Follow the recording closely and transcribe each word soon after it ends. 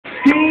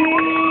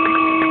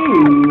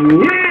Roscoe!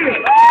 Witt!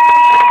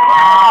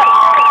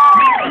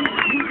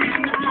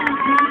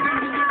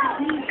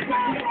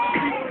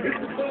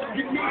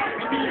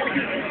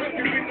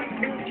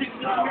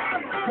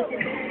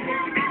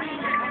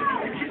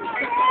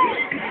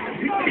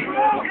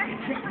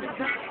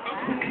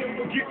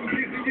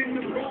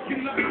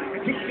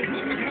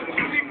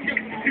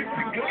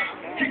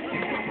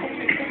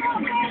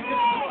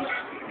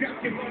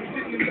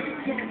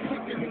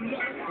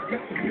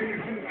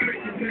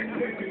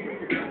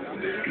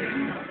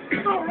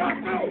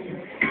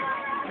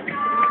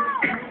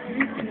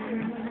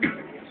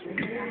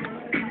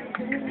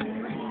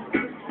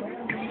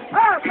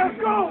 Let's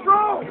go,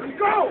 bro! Let's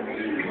go!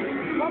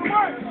 Come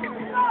on!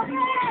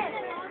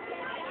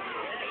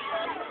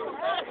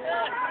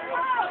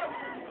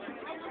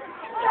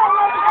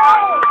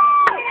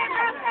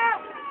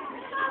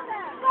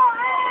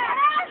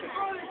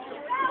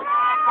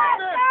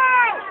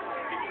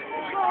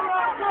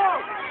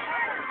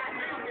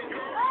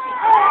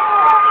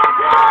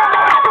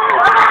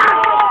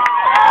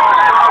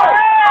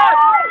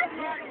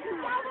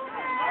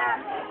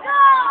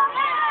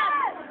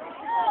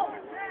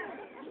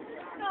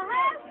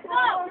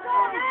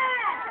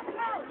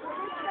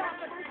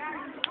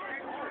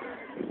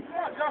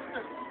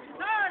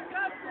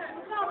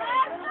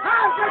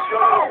 Let's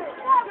go!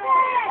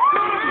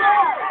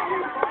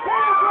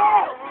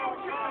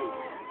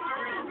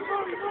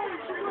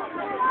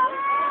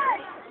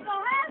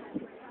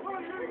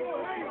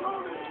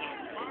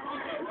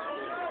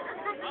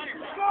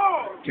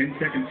 10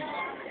 seconds.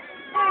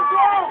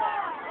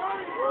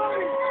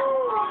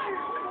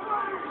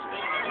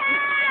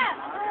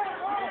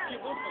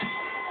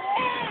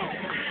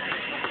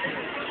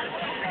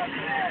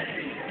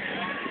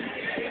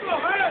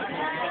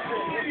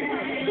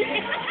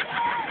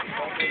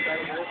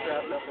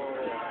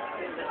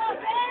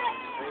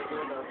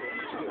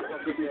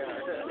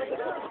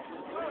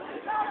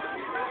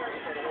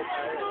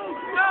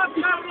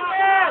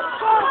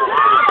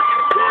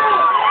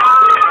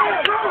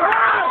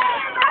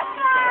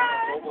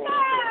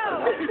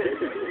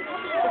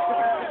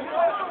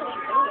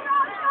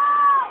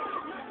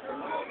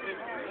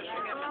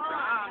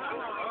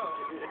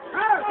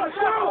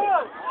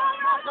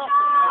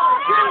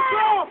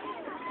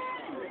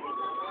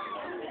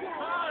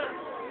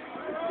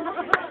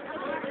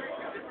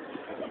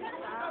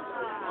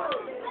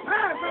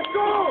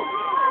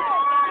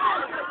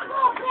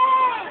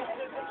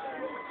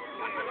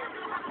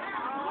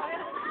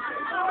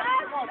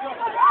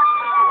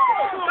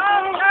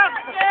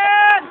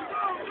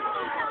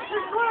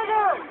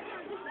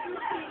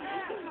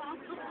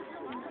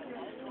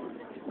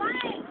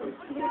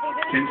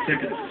 10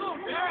 seconds.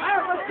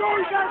 Let's go,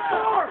 you got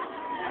score!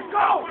 Let's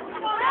go!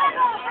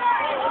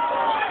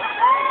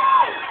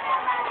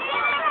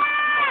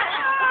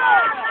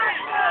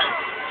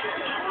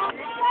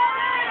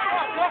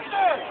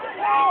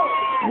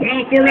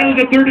 Well, 4 rounds,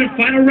 the third and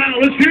final round.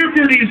 Let's hear it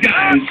for these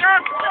guys.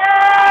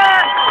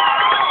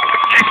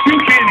 I still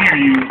can't hear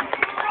you.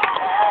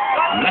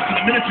 Less than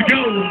a minute to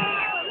go.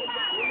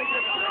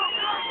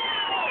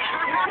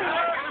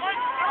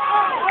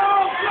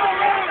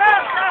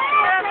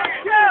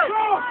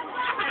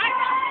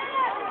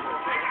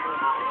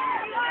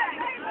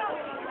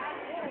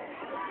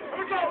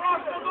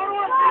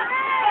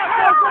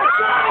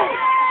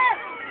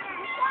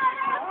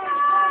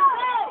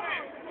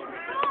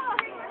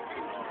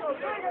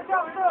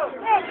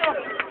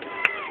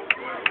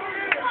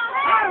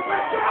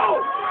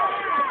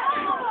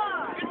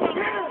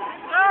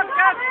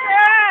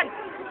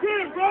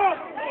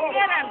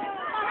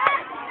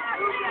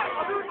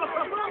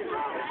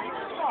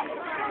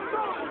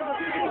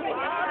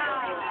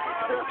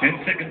 Ten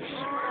seconds.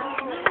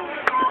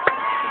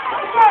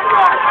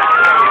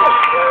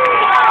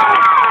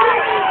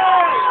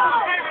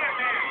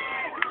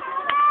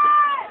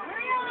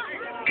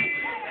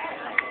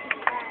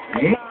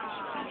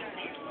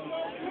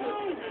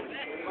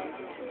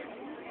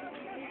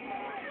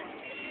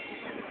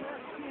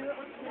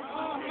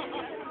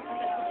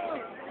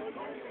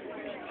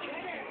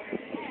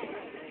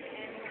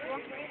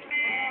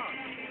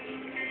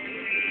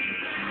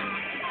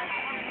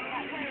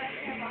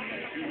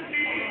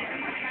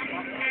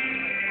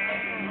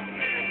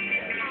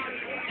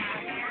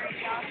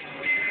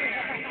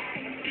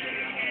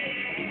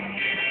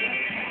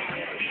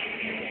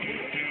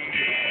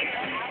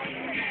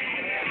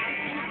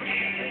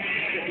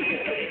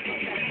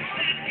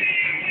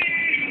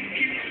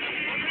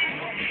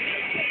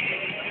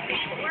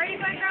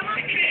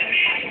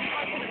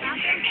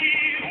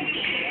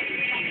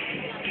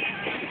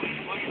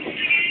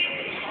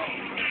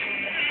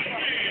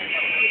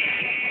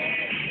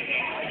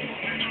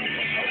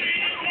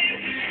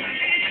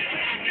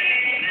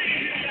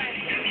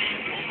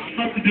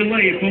 The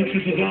delay, folks,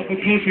 this was awful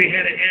close. We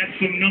had to add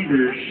some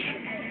numbers.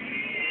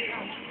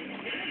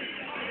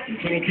 The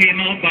total came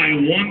out by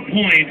 1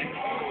 point,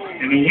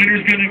 and the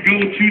winner's going to go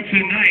to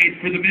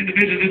tonight for the men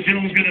division. This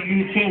gentleman's going to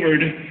move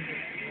forward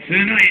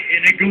tonight,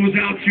 and it goes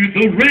out to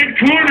the red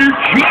corner,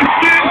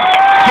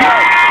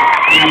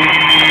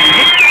 Justin.